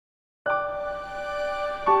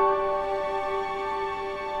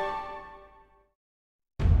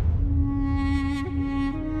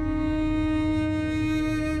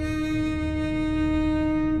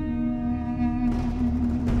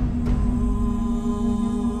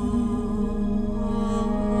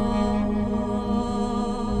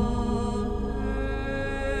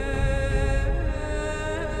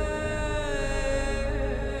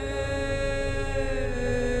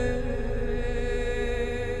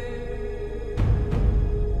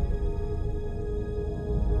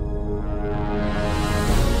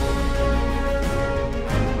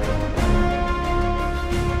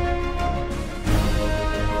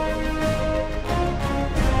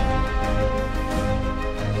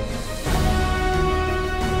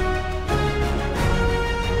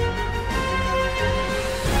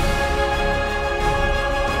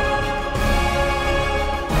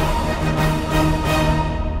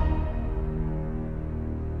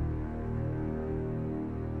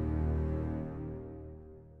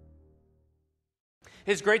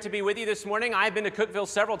It's great to be with you this morning. I've been to Cookeville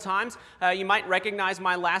several times. You might recognize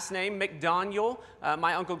my last name, McDoniel.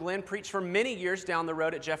 My Uncle Glenn preached for many years down the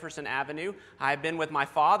road at Jefferson Avenue. I've been with my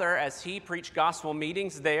father as he preached gospel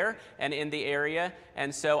meetings there and in the area.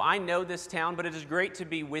 And so I know this town, but it is great to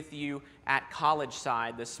be with you at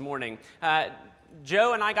Collegeside this morning.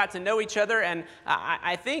 Joe and I got to know each other, and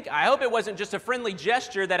I hope it wasn't just a friendly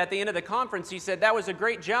gesture that at the end of the conference he said, "That was a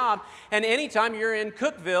great job, and anytime you're in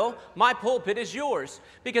Cookeville, my pulpit is yours."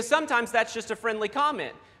 Because sometimes that's just a friendly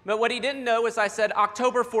comment. But what he didn't know is I said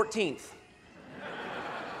October 14th.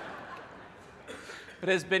 But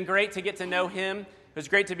it's been great to get to know him. It was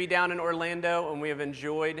great to be down in Orlando, and we have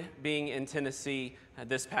enjoyed being in Tennessee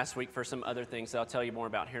this past week for some other things that I'll tell you more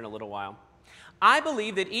about here in a little while. I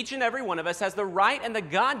believe that each and every one of us has the right and the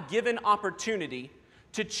God-given opportunity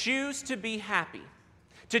to choose to be happy,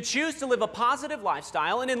 to choose to live a positive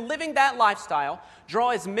lifestyle, and in living that lifestyle, draw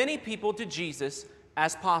as many people to Jesus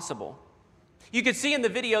as possible. You can see in the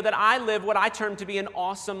video that I live what I term to be an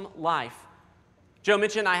awesome life. Joe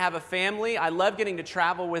mentioned I have a family. I love getting to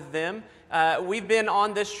travel with them. We've been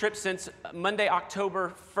on this trip since Monday,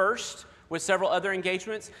 October 1st. With several other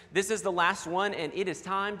engagements. This is the last one, and it is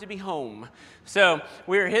time to be home. So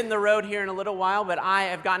we're hitting the road here in a little while, but I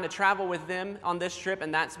have gotten to travel with them on this trip,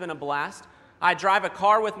 and that's been a blast. I drive a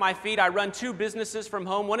car with my feet. I run two businesses from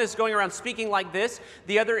home. One is going around speaking like this.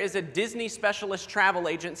 The other is a Disney specialist travel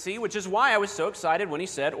agency, which is why I was so excited when he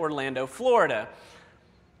said Orlando, Florida.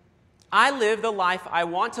 I live the life I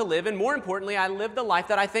want to live, and more importantly, I live the life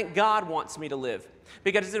that I think God wants me to live,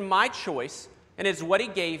 because it's in my choice, and it's what He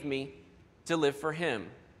gave me to live for Him.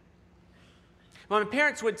 My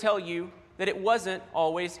parents would tell you that it wasn't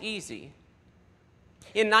always easy.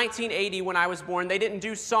 In 1980, when I was born, they didn't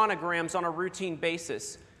do sonograms on a routine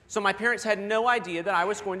basis. So my parents had no idea that I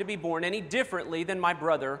was going to be born any differently than my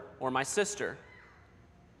brother or my sister.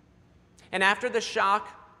 And after the shock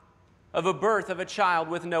of a birth of a child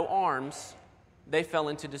with no arms, they fell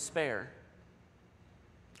into despair.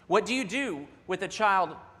 What do you do with a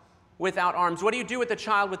child without arms? What do you do with a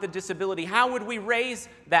child with a disability? How would we raise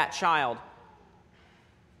that child?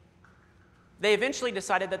 They eventually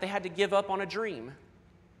decided that they had to give up on a dream.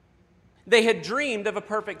 They had dreamed of a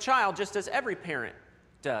perfect child just as every parent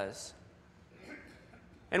does.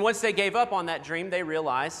 And once they gave up on that dream, they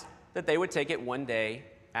realized that they would take it one day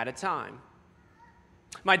at a time.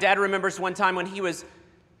 My dad remembers one time when he was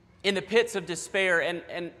in the pits of despair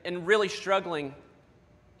and really struggling.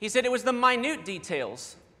 He said it was the minute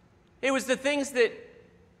details. It was the things that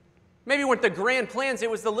maybe weren't the grand plans. It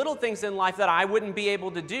was the little things in life that I wouldn't be able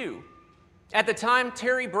to do. At the time,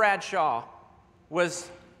 Terry Bradshaw was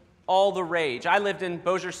all the rage. I lived in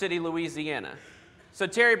Bossier City, Louisiana. So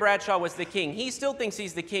Terry Bradshaw was the king. He still thinks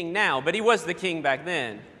he's the king now, but he was the king back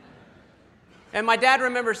then. And my dad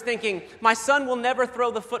remembers thinking, my son will never throw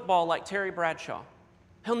the football like Terry Bradshaw.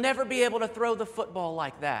 He'll never be able to throw the football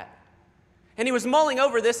like that. And he was mulling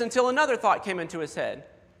over this until another thought came into his head.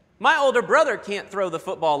 My older brother can't throw the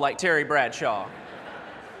football like Terry Bradshaw.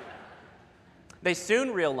 They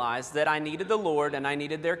soon realized that I needed the Lord and I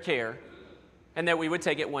needed their care, and that we would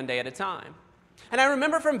take it one day at a time. And I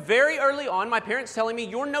remember from very early on my parents telling me,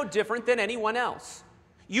 "You're no different than anyone else.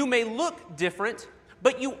 You may look different,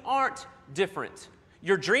 but you aren't different.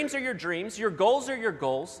 Your dreams are your dreams, your goals are your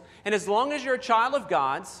goals, and as long as you're a child of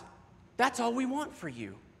God's, that's all we want for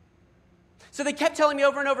you." So they kept telling me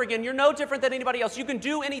over and over again, "You're no different than anybody else. You can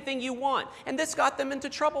do anything you want." And this got them into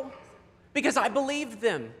trouble because I believed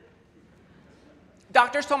them.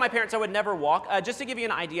 Doctors told my parents I would never walk. Just to give you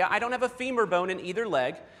an idea, I don't have a femur bone in either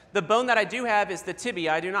leg. The bone that I do have is the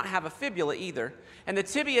tibia. I do not have a fibula either. And the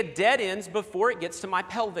tibia dead ends before it gets to my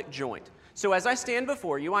pelvic joint. So as I stand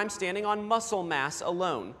before you, I'm standing on muscle mass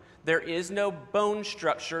alone. There is no bone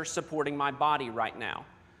structure supporting my body right now.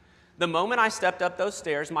 The moment I stepped up those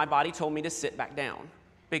stairs, my body told me to sit back down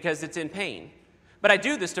because it's in pain. But I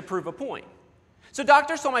do this to prove a point. So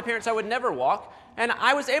doctors told my parents I would never walk, and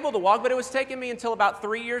I was able to walk, but it was taking me until about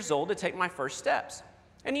 3 years old to take my first steps.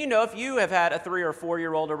 And you know, if you have had a 3 or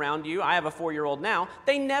 4-year-old around you, I have a 4-year-old now,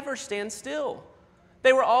 they never stand still.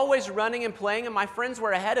 They were always running and playing, and my friends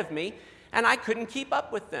were ahead of me, and I couldn't keep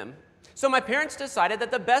up with them. So my parents decided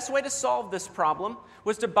that the best way to solve this problem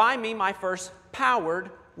was to buy me my first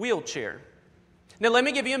powered wheelchair. Now let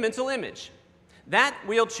me give you a mental image. That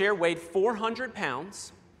wheelchair weighed 400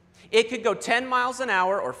 pounds. It could go 10 miles an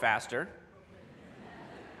hour or faster.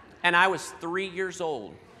 And I was 3 years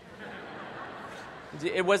old.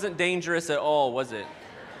 It wasn't dangerous at all, was it?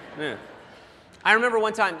 Yeah. I remember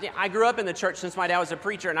one time, I grew up in the church since my dad was a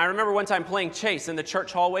preacher, and I remember one time playing chase in the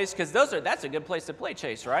church hallways, because that's a good place to play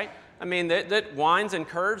chase, right? I mean, that winds and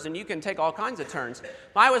curves, and you can take all kinds of turns.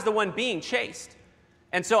 But I was the one being chased.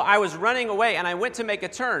 And so I was running away, and I went to make a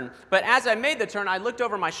turn. But as I made the turn, I looked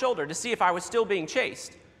over my shoulder to see if I was still being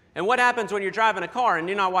chased. And what happens when you're driving a car and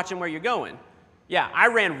you're not watching where you're going? Yeah, I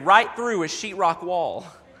ran right through a sheetrock wall.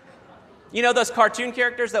 You know those cartoon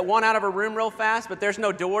characters that want out of a room real fast, but there's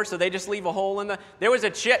no door, so they just leave a hole in the... There was a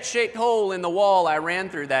Chet-shaped hole in the wall I ran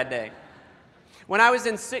through that day. When I was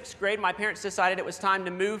in 6th grade, my parents decided it was time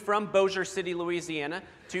to move from Bossier City, Louisiana,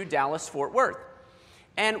 to Dallas-Fort Worth.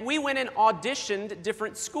 And we went and auditioned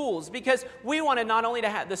different schools because we wanted not only to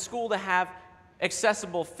have the school to have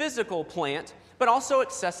accessible physical plant, but also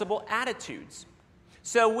accessible attitudes.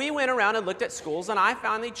 So we went around and looked at schools, and I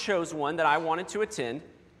finally chose one that I wanted to attend.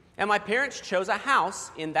 And my parents chose a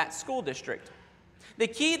house in that school district. The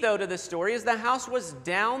key, though, to this story is the house was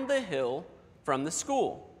down the hill from the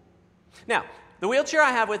school. Now, the wheelchair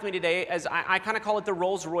I have with me today, I kind of call it the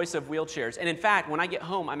Rolls Royce of wheelchairs. And in fact, when I get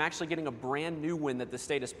home, I'm actually getting a brand new one that the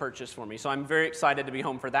state has purchased for me. So I'm very excited to be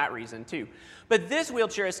home for that reason, too. But this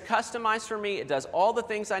wheelchair is customized for me. It does all the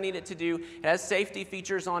things I need it to do. It has safety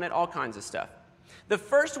features on it, all kinds of stuff. The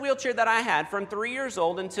first wheelchair that I had from 3 years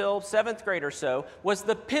old until 7th grade or so was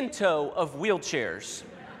the Pinto of wheelchairs.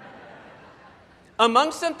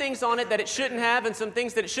 Among some things on it that it shouldn't have and some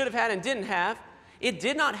things that it should have had and didn't have, it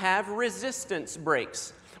did not have resistance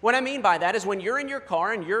brakes. What I mean by that is when you're in your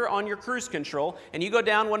car and you're on your cruise control and you go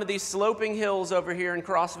down one of these sloping hills over here in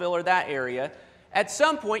Crossville or that area, at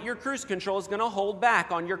some point your cruise control is going to hold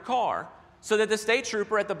back on your car so that the state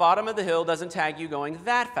trooper at the bottom of the hill doesn't tag you going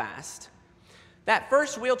that fast. That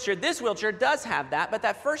first wheelchair, this wheelchair does have that, but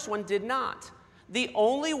that first one did not. The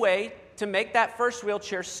only way to make that first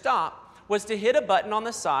wheelchair stop was to hit a button on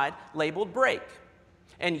the side labeled brake.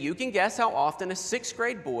 And you can guess how often a 6th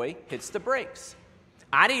grade boy hits the brakes.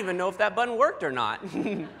 I didn't even know if that button worked or not.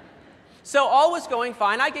 So all was going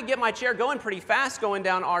fine. I could get my chair going pretty fast going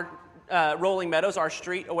down our Rolling Meadows, our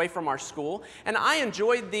street away from our school, and I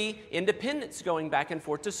enjoyed the independence going back and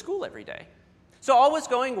forth to school every day. So all was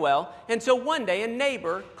going well until one day a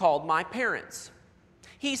neighbor called my parents.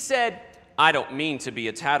 He said, "I don't mean to be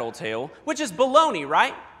a tattletale," which is baloney,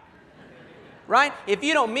 right? Right? If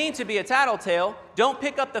you don't mean to be a tattletale, don't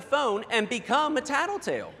pick up the phone and become a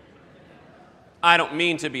tattletale. "I don't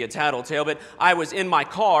mean to be a tattletale, but I was in my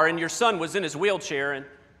car and your son was in his wheelchair, and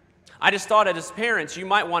I just thought as parents you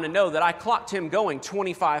might want to know that I clocked him going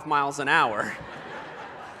 25 miles an hour.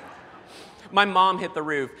 My mom hit the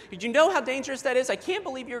roof. Did you know how dangerous that is? I can't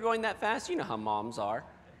believe you're going that fast. You know how moms are.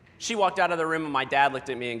 She walked out of the room and my dad looked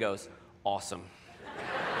at me and goes, "Awesome."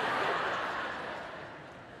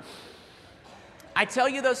 I tell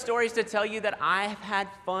you those stories to tell you that I've had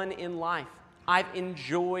fun in life. I've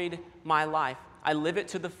enjoyed my life. I live it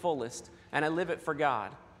to the fullest, and I live it for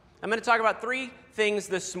God. I'm going to talk about 3 things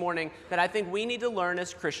this morning that I think we need to learn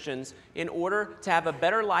as Christians in order to have a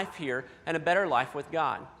better life here and a better life with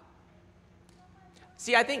God.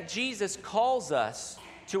 See, I think Jesus calls us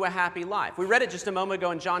to a happy life. We read it just a moment ago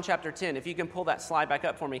in John chapter 10. If you can pull that slide back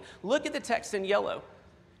up for me. Look at the text in yellow.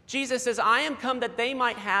 Jesus says, "I am come that they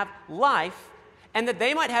might have life and that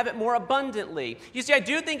they might have it more abundantly." You see, I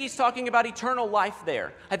do think he's talking about eternal life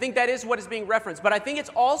there. I think that is what is being referenced. But I think it's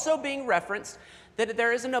also being referenced that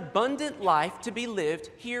there is an abundant life to be lived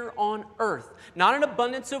here on earth. Not an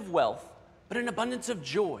abundance of wealth, but an abundance of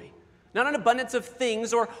joy. Not an abundance of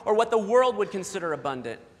things or what the world would consider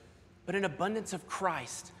abundant, but an abundance of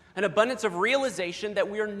Christ. An abundance of realization that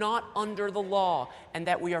we are not under the law and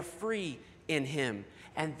that we are free in Him.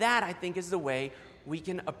 And that, I think, is the way we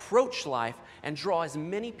can approach life and draw as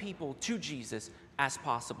many people to Jesus as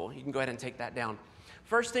possible. You can go ahead and take that down.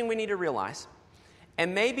 First thing we need to realize,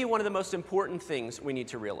 and maybe one of the most important things we need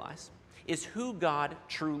to realize, is who God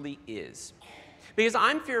truly is. Because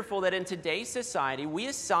I'm fearful that in today's society, we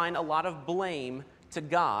assign a lot of blame to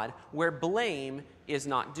God where blame is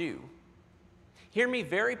not due. Hear me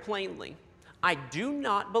very plainly. I do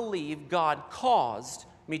not believe God caused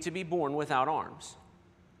me to be born without arms.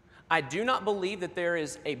 I do not believe that there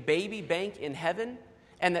is a baby bank in heaven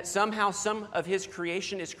and that somehow some of His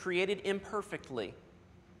creation is created imperfectly.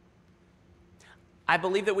 I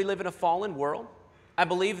believe that we live in a fallen world. I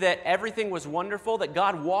believe that everything was wonderful, that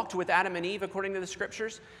God walked with Adam and Eve according to the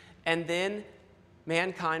Scriptures, and then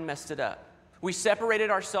mankind messed it up. We separated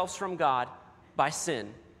ourselves from God by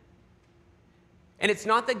sin. And it's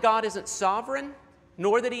not that God isn't sovereign,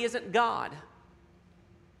 nor that He isn't God.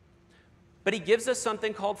 But He gives us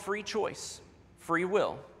something called free choice, free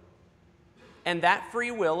will. And that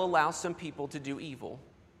free will allows some people to do evil.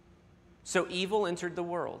 So evil entered the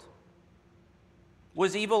world.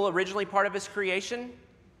 Was evil originally part of his creation?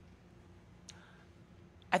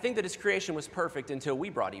 I think that his creation was perfect until we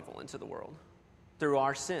brought evil into the world through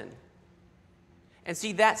our sin. And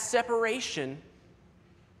see, that separation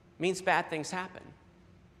means bad things happen.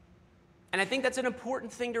 And I think that's an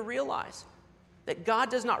important thing to realize, that God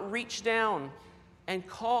does not reach down and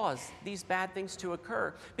cause these bad things to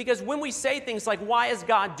occur. Because when we say things like, why is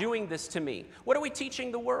God doing this to me? What are we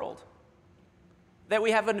teaching the world? That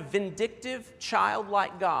we have a vindictive,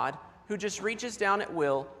 childlike God who just reaches down at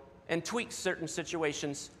will and tweaks certain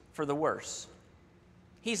situations for the worse.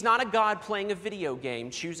 He's not a God playing a video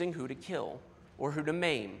game, choosing who to kill or who to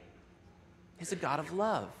maim. He's a God of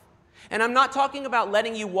love. And I'm not talking about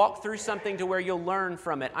letting you walk through something to where you'll learn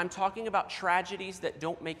from it. I'm talking about tragedies that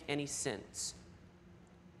don't make any sense.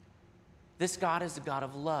 This God is a God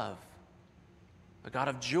of love, a God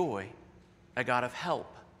of joy, a God of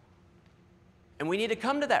help. And we need to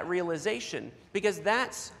come to that realization because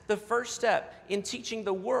that's the first step in teaching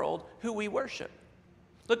the world who we worship.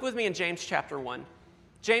 Look with me in James chapter 1.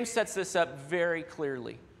 James sets this up very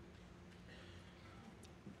clearly.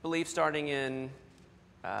 I believe starting in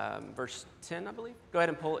verse 10, I believe. Go ahead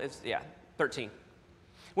and pull it. 13.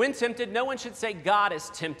 When tempted, no one should say, God is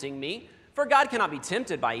tempting me. For God cannot be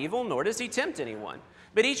tempted by evil, nor does he tempt anyone.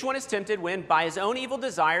 But each one is tempted when, by his own evil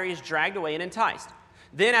desire, he is dragged away and enticed.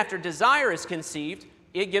 Then after desire is conceived,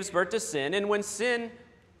 it gives birth to sin. And when sin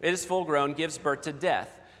is full grown, gives birth to death.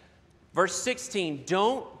 Verse 16,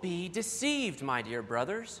 don't be deceived, my dear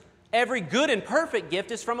brothers. Every good and perfect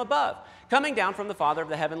gift is from above, coming down from the Father of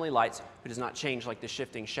the heavenly lights, who does not change like the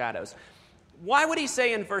shifting shadows. Why would he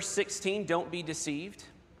say in verse 16, don't be deceived?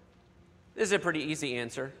 This is a pretty easy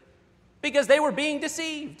answer. Because they were being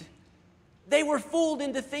deceived. They were fooled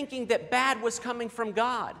into thinking that bad was coming from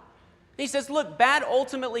God. He says, look, bad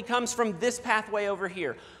ultimately comes from this pathway over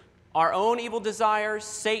here. Our own evil desires,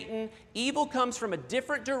 Satan. Evil comes from a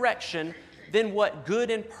different direction than what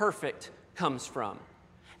good and perfect comes from.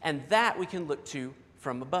 And that we can look to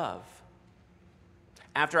from above.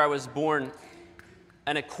 After I was born,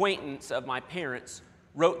 an acquaintance of my parents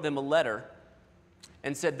wrote them a letter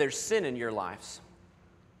and said, there's sin in your lives.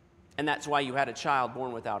 And that's why you had a child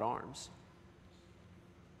born without arms.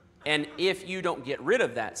 And if you don't get rid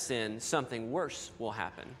of that sin, something worse will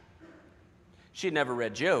happen. She had never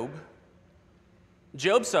read Job.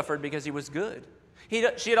 Job suffered because he was good.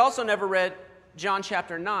 She had also never read John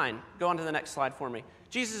chapter 9. Go on to the next slide for me.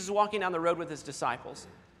 Jesus is walking down the road with his disciples.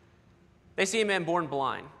 They see a man born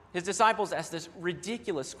blind. His disciples ask this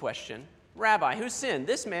ridiculous question, Rabbi, who sinned,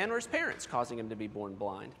 this man or his parents, causing him to be born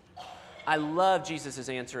blind? I love Jesus'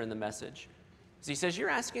 answer in the Message. He says, you're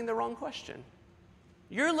asking the wrong question.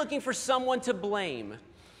 You're looking for someone to blame.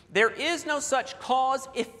 There is no such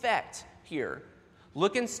cause-effect here.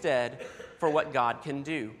 Look instead for what God can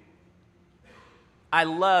do. I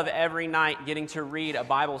love every night getting to read a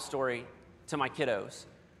Bible story to my kiddos.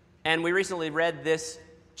 And we recently read this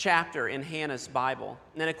chapter in Hannah's Bible.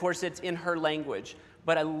 And of course, it's in her language.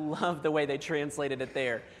 But I love the way they translated it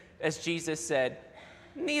there. As Jesus said,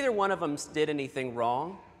 neither one of them did anything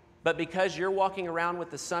wrong, but because you're walking around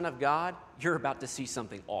with the Son of God, you're about to see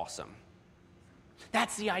something awesome.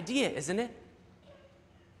 That's the idea, isn't it?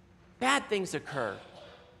 Bad things occur.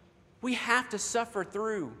 We have to suffer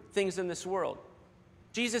through things in this world.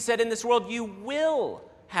 Jesus said, in this world you will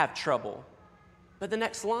have trouble. But the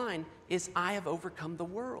next line is, I have overcome the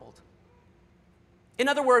world. In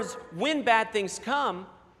other words, when bad things come,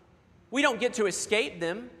 we don't get to escape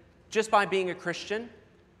them just by being a Christian,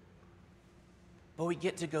 but we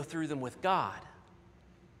get to go through them with God.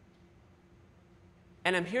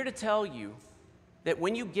 And I'm here to tell you that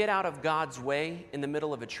when you get out of God's way in the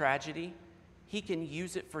middle of a tragedy, He can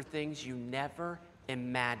use it for things you never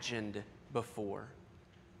imagined before.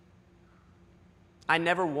 I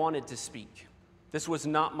never wanted to speak. This was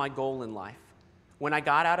not my goal in life. When I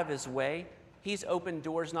got out of His way, He's opened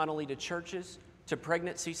doors not only to churches, to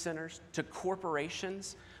pregnancy centers, to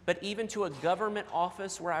corporations, but even to a government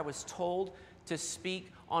office where I was told to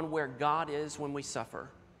speak on where God is when we suffer.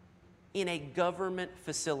 In a government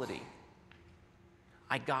facility.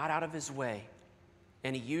 I got out of His way,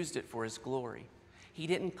 and He used it for His glory. He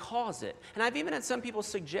didn't cause it. And I've even had some people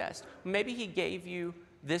suggest, maybe He gave you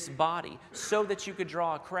this body so that you could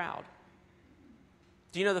draw a crowd.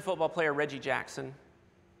 Do you know the football player Reggie Jackson?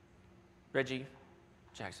 Reggie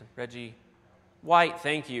White,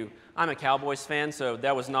 thank you. I'm a Cowboys fan, so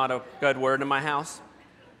that was not a good word in my house.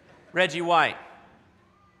 Reggie White.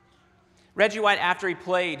 Reggie White, after he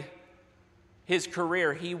played his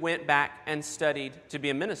career, he went back and studied to be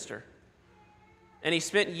a minister. And he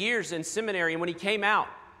spent years in seminary, and when he came out,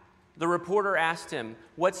 the reporter asked him,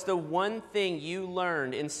 "What's the one thing you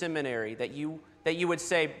learned in seminary that you would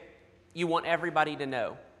say you want everybody to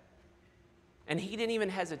know?" And he didn't even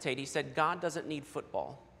hesitate. He said, "God doesn't need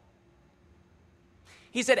football."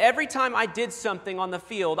 He said, "Every time I did something on the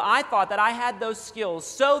field, I thought that I had those skills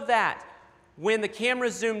so that when the camera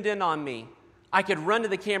zoomed in on me, I could run to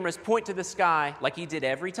the cameras, point to the sky like he did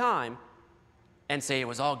every time, and say, 'It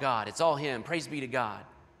was all God. It's all him. Praise be to God.'"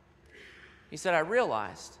 He said, "I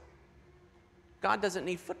realized God doesn't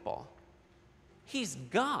need football. He's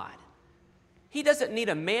God. He doesn't need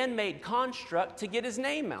a man-made construct to get his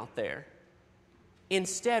name out there.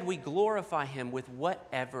 Instead, we glorify him with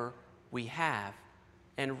whatever we have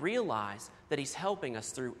and realize that he's helping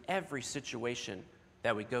us through every situation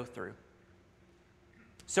that we go through."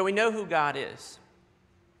 So we know who God is.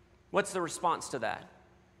 What's the response to that?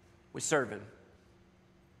 We serve him.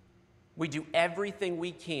 We do everything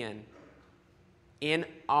we can in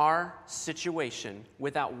our situation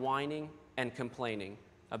without whining and complaining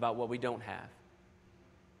about what we don't have.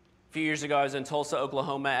 A few years ago, I was in Tulsa,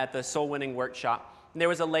 Oklahoma at the Soul Winning Workshop. And there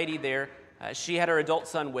was a lady there. She had her adult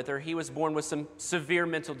son with her. He was born with some severe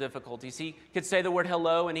mental difficulties. He could say the word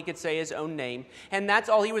hello and he could say his own name. And that's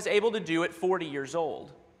all he was able to do at 40 years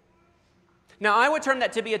old. Now, I would term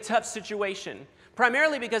that to be a tough situation,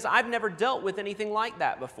 primarily because I've never dealt with anything like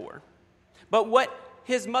that before. But what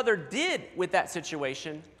his mother did with that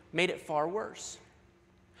situation made it far worse.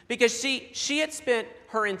 Because she had spent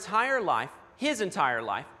her entire life, his entire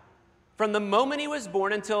life, from the moment he was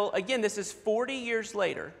born until, again, this is 40 years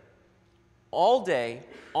later, all day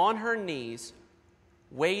on her knees,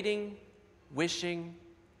 waiting, wishing,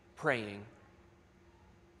 praying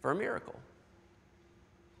for a miracle.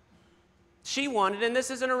 She wanted, and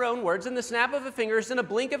this is in her own words, in the snap of a finger, in a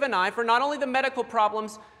blink of an eye, for not only the medical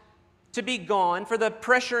problems to be gone, for the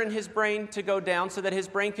pressure in his brain to go down so that his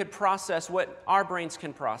brain could process what our brains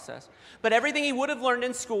can process, but everything he would have learned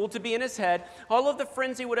in school to be in his head, all of the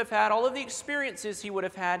friends he would have had, all of the experiences he would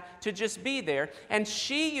have had to just be there. And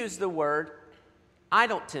she used the word, I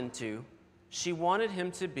don't tend to, she wanted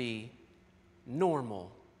him to be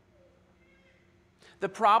normal. The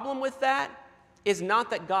problem with that is not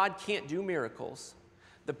that God can't do miracles.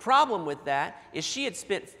 The problem with that is she had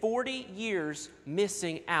spent 40 years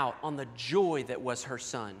missing out on the joy that was her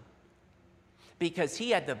son because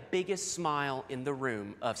he had the biggest smile in the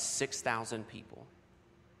room of 6,000 people.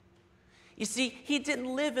 You see, he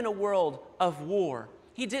didn't live in a world of war.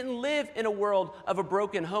 He didn't live in a world of a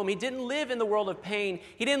broken home. He didn't live in the world of pain.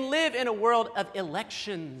 He didn't live in a world of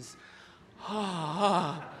elections.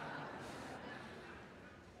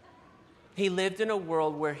 He lived in a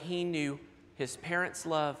world where he knew his parents'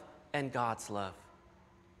 love and God's love.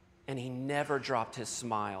 And he never dropped his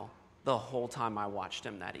smile the whole time I watched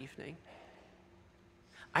him that evening.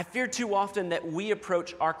 I fear too often that we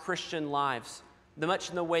approach our Christian lives much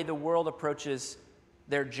in the way the world approaches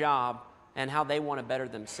their job and how they want to better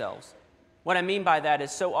themselves. What I mean by that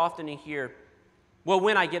is so often you hear, well,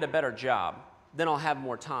 when I get a better job, then I'll have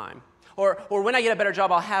more time. Or when I get a better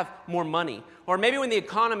job, I'll have more money. Or maybe when the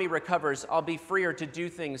economy recovers, I'll be freer to do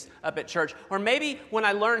things up at church. Or maybe when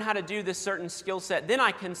I learn how to do this certain skill set, then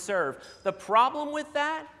I can serve. The problem with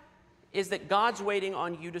that is that God's waiting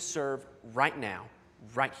on you to serve right now,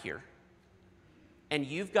 right here. And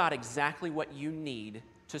you've got exactly what you need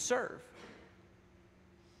to serve.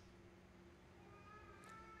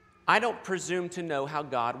 I don't presume to know how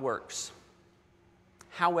God works.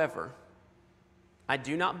 However, I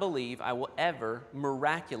do not believe I will ever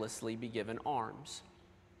miraculously be given arms.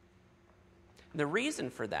 The reason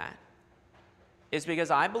for that is because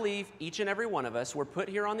I believe each and every one of us were put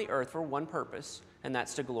here on the earth for one purpose, and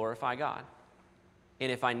that's to glorify God.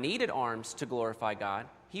 And if I needed arms to glorify God,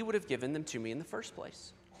 he would have given them to me in the first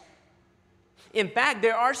place. In fact,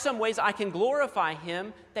 there are some ways I can glorify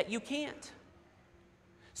him that you can't.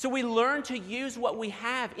 So we learn to use what we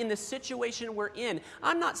have in the situation we're in.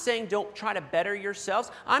 I'm not saying don't try to better yourselves.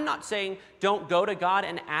 I'm not saying don't go to God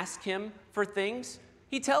and ask him for things.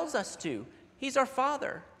 He tells us to. He's our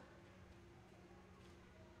Father.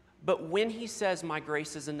 But when he says, my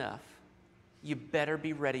grace is enough, you better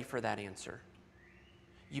be ready for that answer.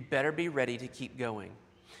 You better be ready to keep going.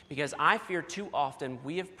 Because I fear too often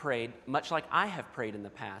we have prayed, much like I have prayed in the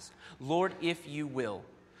past, Lord, if you will.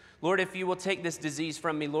 Lord, if you will take this disease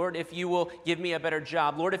from me. Lord, if you will give me a better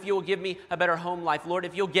job. Lord, if you will give me a better home life. Lord,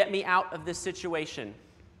 if you'll get me out of this situation.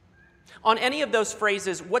 On any of those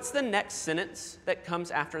phrases, what's the next sentence that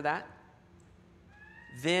comes after that?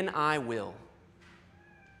 Then I will.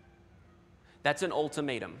 That's an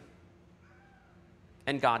ultimatum.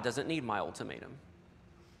 And God doesn't need my ultimatum.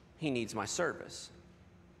 He needs my service.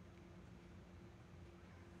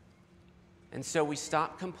 And so we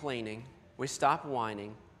stop complaining, we stop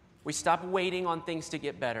whining, we stop waiting on things to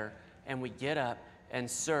get better, and we get up and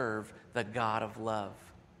serve the God of love.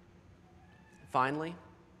 Finally,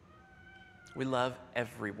 we love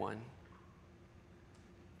everyone.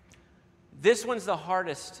 This one's the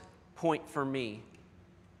hardest point for me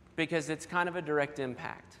because it's kind of a direct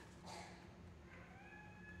impact.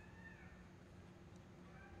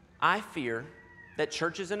 I fear that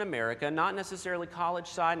churches in America, not necessarily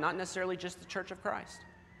Collegeside, not necessarily just the Church of Christ,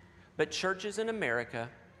 but churches in America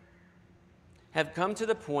have come to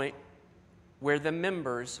the point where the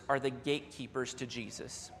members are the gatekeepers to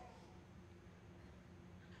Jesus.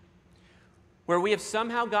 Where we have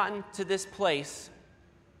somehow gotten to this place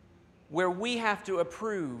where we have to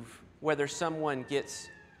approve whether someone gets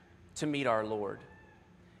to meet our Lord.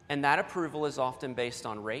 And that approval is often based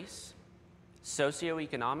on race,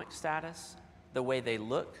 socioeconomic status, the way they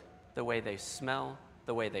look, the way they smell,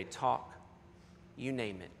 the way they talk, you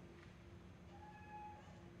name it.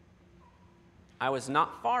 I was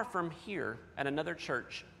not far from here at another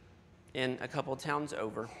church in a couple towns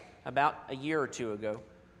over about a year or two ago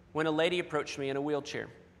when a lady approached me in a wheelchair.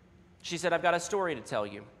 She said, "I've got a story to tell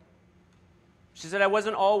you." She said, "I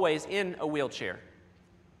wasn't always in a wheelchair.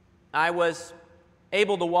 I was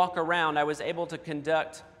able to walk around. I was able to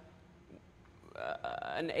conduct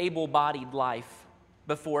an able-bodied life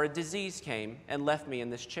before a disease came and left me in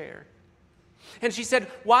this chair." And she said,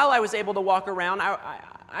 while I was able to walk around,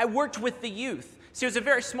 I worked with the youth. See, it was a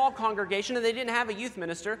very small congregation, and they didn't have a youth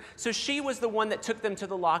minister, so she was the one that took them to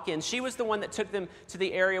the lock-in. She was the one that took them to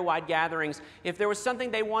the area-wide gatherings. If there was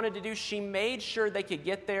something they wanted to do, she made sure they could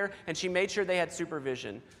get there, and she made sure they had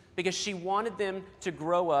supervision, because she wanted them to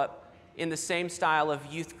grow up in the same style of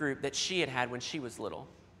youth group that she had had when she was little.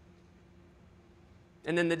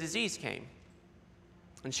 And then the disease came,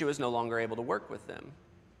 and she was no longer able to work with them.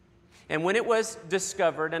 And when it was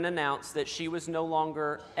discovered and announced that she was no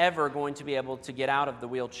longer ever going to be able to get out of the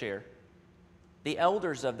wheelchair, the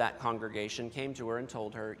elders of that congregation came to her and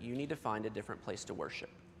told her, "You need to find a different place to worship,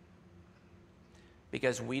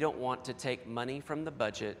 because we don't want to take money from the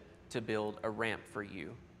budget to build a ramp for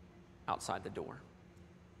you outside the door."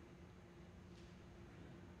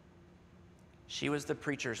 She was the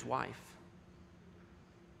preacher's wife.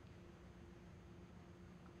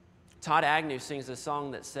 Todd Agnew sings a song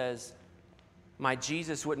that says, "My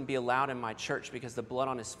Jesus wouldn't be allowed in my church because the blood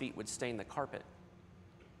on his feet would stain the carpet."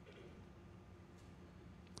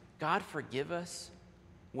 God forgive us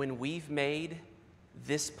when we've made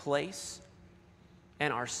this place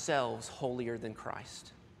and ourselves holier than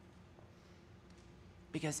Christ.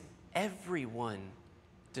 Because everyone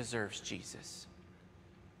deserves Jesus.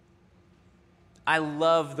 I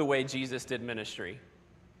love the way Jesus did ministry.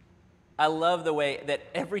 I love the way that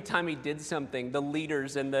every time he did something, the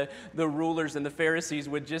leaders and the rulers and the Pharisees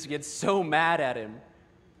would just get so mad at him.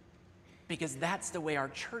 Because that's the way our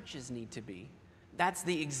churches need to be. That's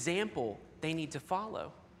the example they need to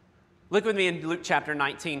follow. Look with me in Luke chapter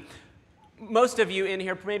 19. Most of you in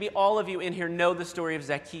here, maybe all of you in here, know the story of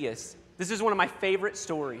Zacchaeus. This is one of my favorite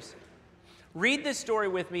stories. Read this story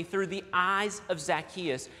with me through the eyes of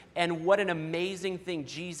Zacchaeus and what an amazing thing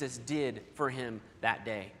Jesus did for him that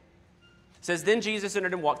day. It says, "Then Jesus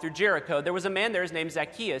entered and walked through Jericho. There was a man there, his name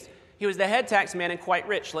Zacchaeus. He was the head tax man and quite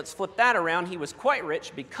rich." Let's flip that around. He was quite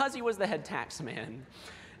rich because he was the head tax man,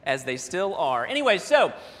 as they still are. Anyway,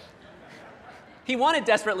 so he wanted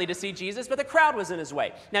desperately to see Jesus, but the crowd was in his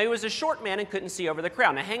way. Now, he was a short man and couldn't see over the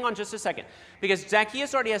crowd. Now, hang on just a second, because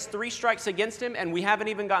Zacchaeus already has 3 strikes against him, and we haven't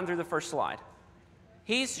even gotten through the first slide.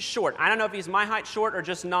 He's short. I don't know if he's my height short or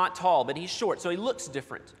just not tall, but he's short, so he looks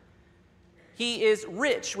different. He is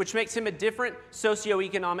rich, which makes him a different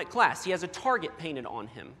socioeconomic class. He has a target painted on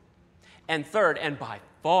him. And third, and by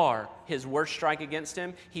far his worst strike against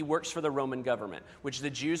him, he works for the Roman government, which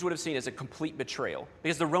the Jews would have seen as a complete betrayal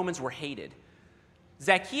because the Romans were hated.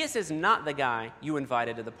 Zacchaeus is not the guy you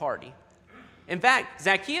invited to the party. In fact,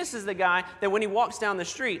 Zacchaeus is the guy that when he walks down the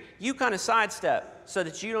street, you kind of sidestep so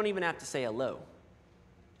that you don't even have to say hello.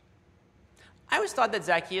 I always thought that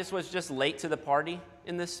Zacchaeus was just late to the party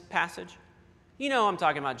in this passage. You know who I'm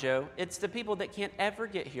talking about, Joe. It's the people that can't ever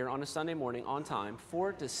get here on a Sunday morning on time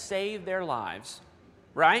to save their lives.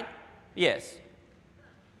 Right? Yes.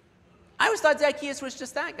 I always thought Zacchaeus was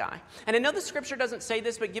just that guy. And I know the scripture doesn't say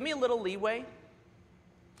this, but give me a little leeway.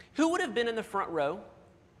 Who would have been in the front row?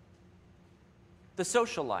 The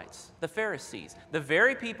socialites, the Pharisees, the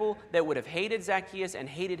very people that would have hated Zacchaeus and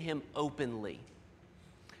hated him openly.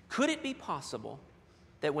 Could it be possible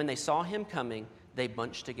that when they saw him coming, they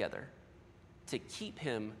bunched together to keep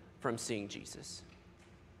him from seeing Jesus?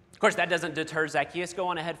 Of course, that doesn't deter Zacchaeus. Go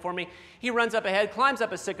on ahead for me. He runs up ahead, climbs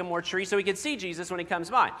up a sycamore tree so he can see Jesus when he comes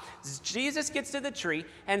by. Jesus gets to the tree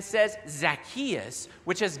and says, Zacchaeus,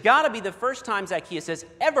 which has got to be the first time Zacchaeus has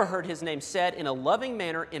ever heard his name said in a loving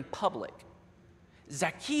manner in public.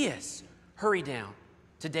 Zacchaeus, hurry down.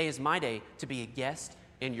 Today is my day to be a guest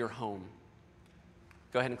in your home.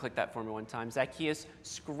 Go ahead and click that for me one time. Zacchaeus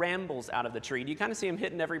scrambles out of the tree. Do you kind of see him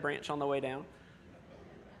hitting every branch on the way down?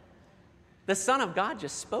 The Son of God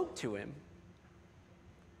just spoke to him.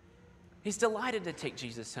 He's delighted to take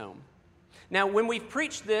Jesus home. Now, when we've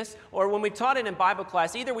preached this or when we've taught it in Bible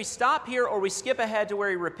class, either we stop here or we skip ahead to where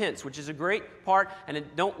he repents, which is a great part, and I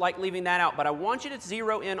don't like leaving that out. But I want you to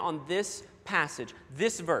zero in on this passage,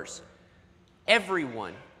 this verse.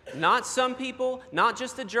 Everyone, not some people, not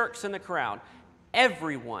just the jerks in the crowd,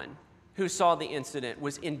 everyone who saw the incident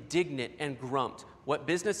was indignant and grumped. What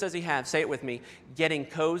business does he have? Say it with me. Getting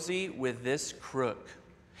cozy with this crook.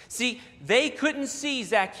 See, they couldn't see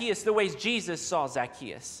Zacchaeus the way Jesus saw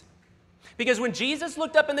Zacchaeus. Because when Jesus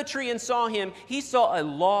looked up in the tree and saw him, he saw a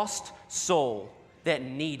lost soul that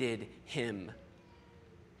needed him.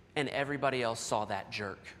 And everybody else saw that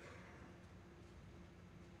jerk.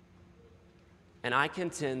 And I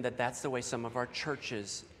contend that that's the way some of our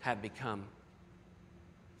churches have become.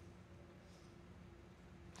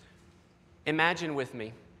 Imagine with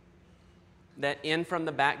me that in from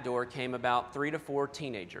the back door came about 3 to 4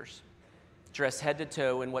 teenagers, dressed head to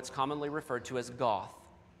toe in what's commonly referred to as goth.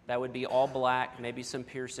 That would be all black, maybe some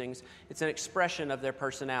piercings. It's an expression of their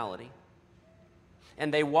personality.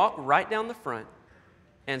 And they walk right down the front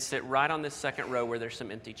and sit right on this second row where there's some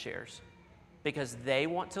empty chairs because they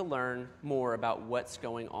want to learn more about what's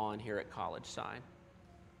going on here at Collegeside.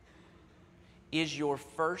 Is your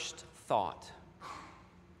first thought,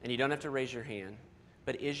 and you don't have to raise your hand,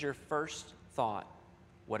 but is your first thought,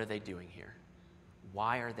 what are they doing here?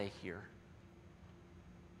 Why are they here?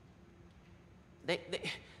 They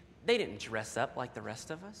didn't dress up like the rest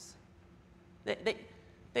of us. They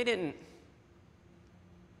didn't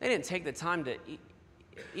take the time to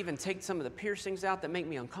even take some of the piercings out that make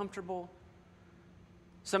me uncomfortable.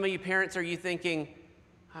 Some of you parents, are you thinking,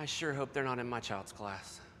 I sure hope they're not in my child's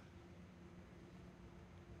class?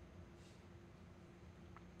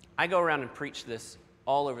 I go around and preach this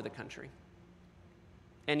all over the country.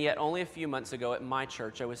 And yet only a few months ago at my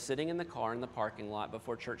church, I was sitting in the car in the parking lot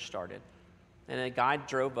before church started. And a guy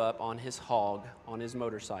drove up on his hog, on his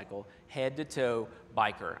motorcycle, head to toe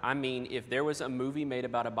biker. I mean, if there was a movie made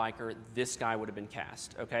about a biker, this guy would have been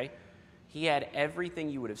cast, okay? He had everything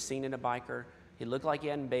you would have seen in a biker. He looked like he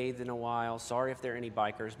hadn't bathed in a while. Sorry if there are any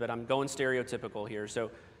bikers, but I'm going stereotypical here.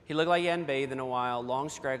 So he looked like he hadn't bathed in a while, long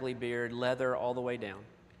scraggly beard, leather all the way down.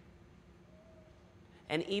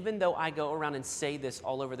 And even though I go around and say this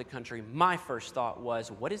all over the country, my first thought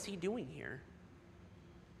was, what is he doing here?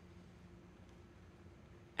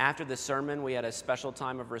 After the sermon, we had a special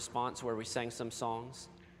time of response where we sang some songs.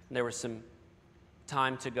 There was some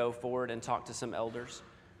time to go forward and talk to some elders.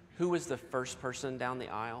 Who was the first person down the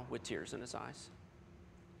aisle with tears in his eyes?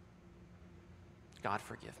 God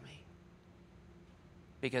forgive me.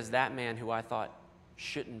 Because that man who I thought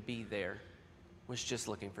shouldn't be there was just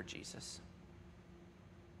looking for Jesus.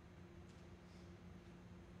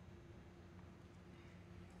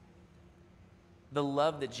 The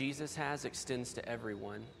love that Jesus has extends to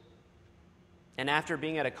everyone. And after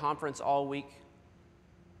being at a conference all week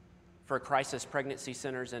for crisis pregnancy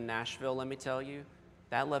centers in Nashville, let me tell you,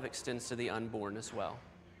 that love extends to the unborn as well.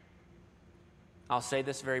 I'll say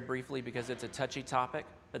this very briefly because it's a touchy topic,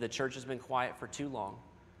 but the church has been quiet for too long.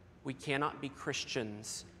 We cannot be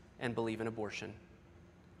Christians and believe in abortion.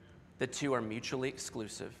 The two are mutually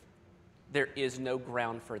exclusive. There is no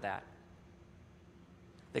ground for that.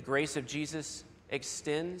 The grace of Jesus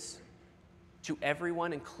extends to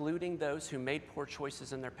everyone, including those who made poor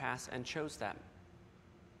choices in their past and chose that.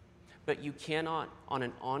 But you cannot, on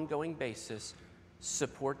an ongoing basis,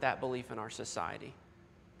 support that belief in our society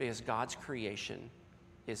because God's creation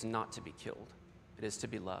is not to be killed. It is to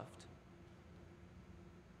be loved.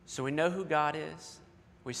 So we know who God is.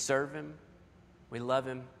 We serve Him. We love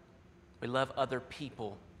Him. We love other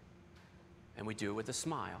people. And we do it with a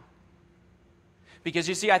smile. Because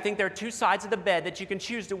you see, I think there are two sides of the bed that you can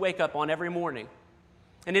choose to wake up on every morning.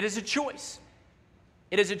 And it is a choice.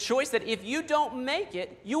 It is a choice that if you don't make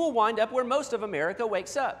it, you will wind up where most of America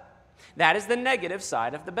wakes up. That is the negative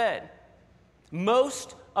side of the bed.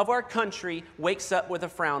 Most of our country wakes up with a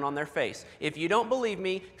frown on their face. If you don't believe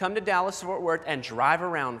me, come to Dallas, Fort Worth, and drive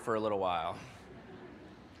around for a little while.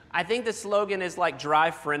 I think the slogan is like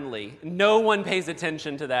drive friendly. No one pays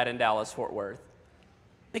attention to that in Dallas-Fort Worth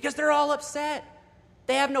because they're all upset.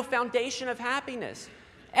 They have no foundation of happiness.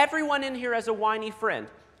 Everyone in here has a whiny friend.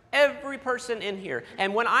 Every person in here.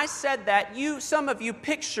 And when I said that, some of you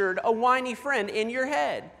pictured a whiny friend in your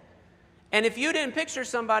head. And if you didn't picture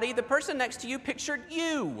somebody, the person next to you pictured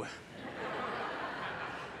you.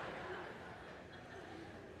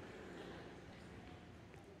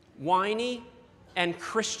 Whiny and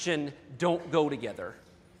Christian don't go together.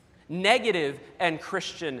 Negative and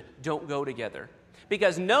Christian don't go together.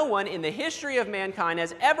 Because no one in the history of mankind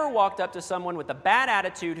has ever walked up to someone with a bad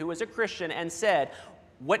attitude who is a Christian and said,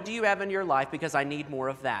 "What do you have in your life? Because I need more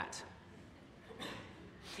of that."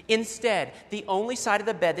 Instead, the only side of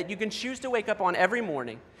the bed that you can choose to wake up on every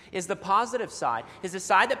morning is the positive side, is the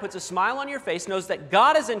side that puts a smile on your face, knows that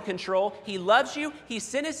God is in control, He loves you, He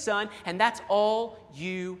sent His Son, and that's all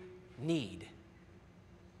you need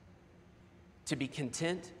to be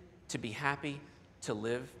content, to be happy, to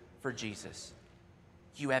live for Jesus.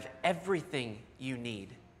 You have everything you need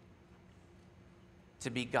to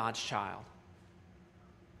be God's child.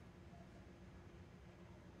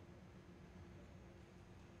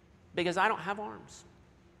 Because I don't have arms.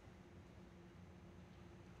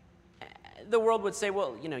 The world would say,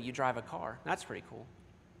 well, you drive a car. That's pretty cool.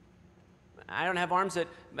 I don't have arms,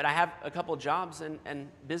 but I have a couple of jobs and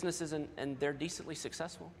businesses, and they're decently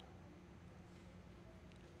successful.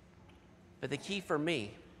 But the key for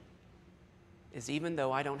me is even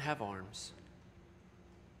though I don't have arms,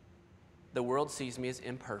 the world sees me as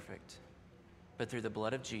imperfect, but through the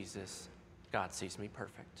blood of Jesus, God sees me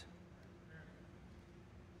perfect.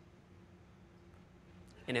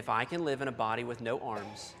 And if I can live in a body with no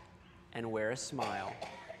arms and wear a smile,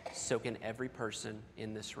 so can every person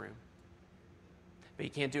in this room. But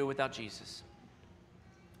you can't do it without Jesus.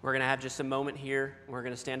 We're going to have just a moment here. We're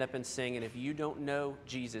going to stand up and sing. And if you don't know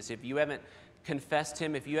Jesus, if you haven't confessed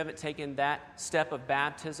Him, if you haven't taken that step of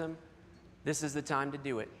baptism, this is the time to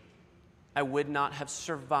do it. I would not have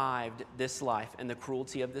survived this life and the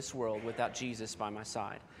cruelty of this world without Jesus by my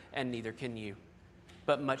side, and neither can you.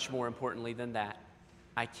 But much more importantly than that,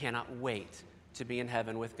 I cannot wait to be in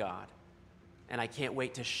heaven with God. And I can't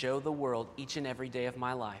wait to show the world each and every day of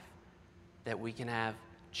my life that we can have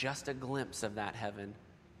just a glimpse of that heaven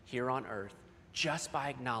here on earth just by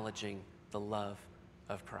acknowledging the love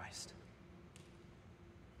of Christ.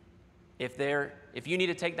 If you need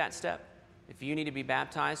to take that step, if you need to be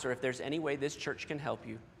baptized, or if there's any way this church can help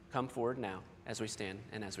you, come forward now as we stand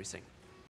and as we sing.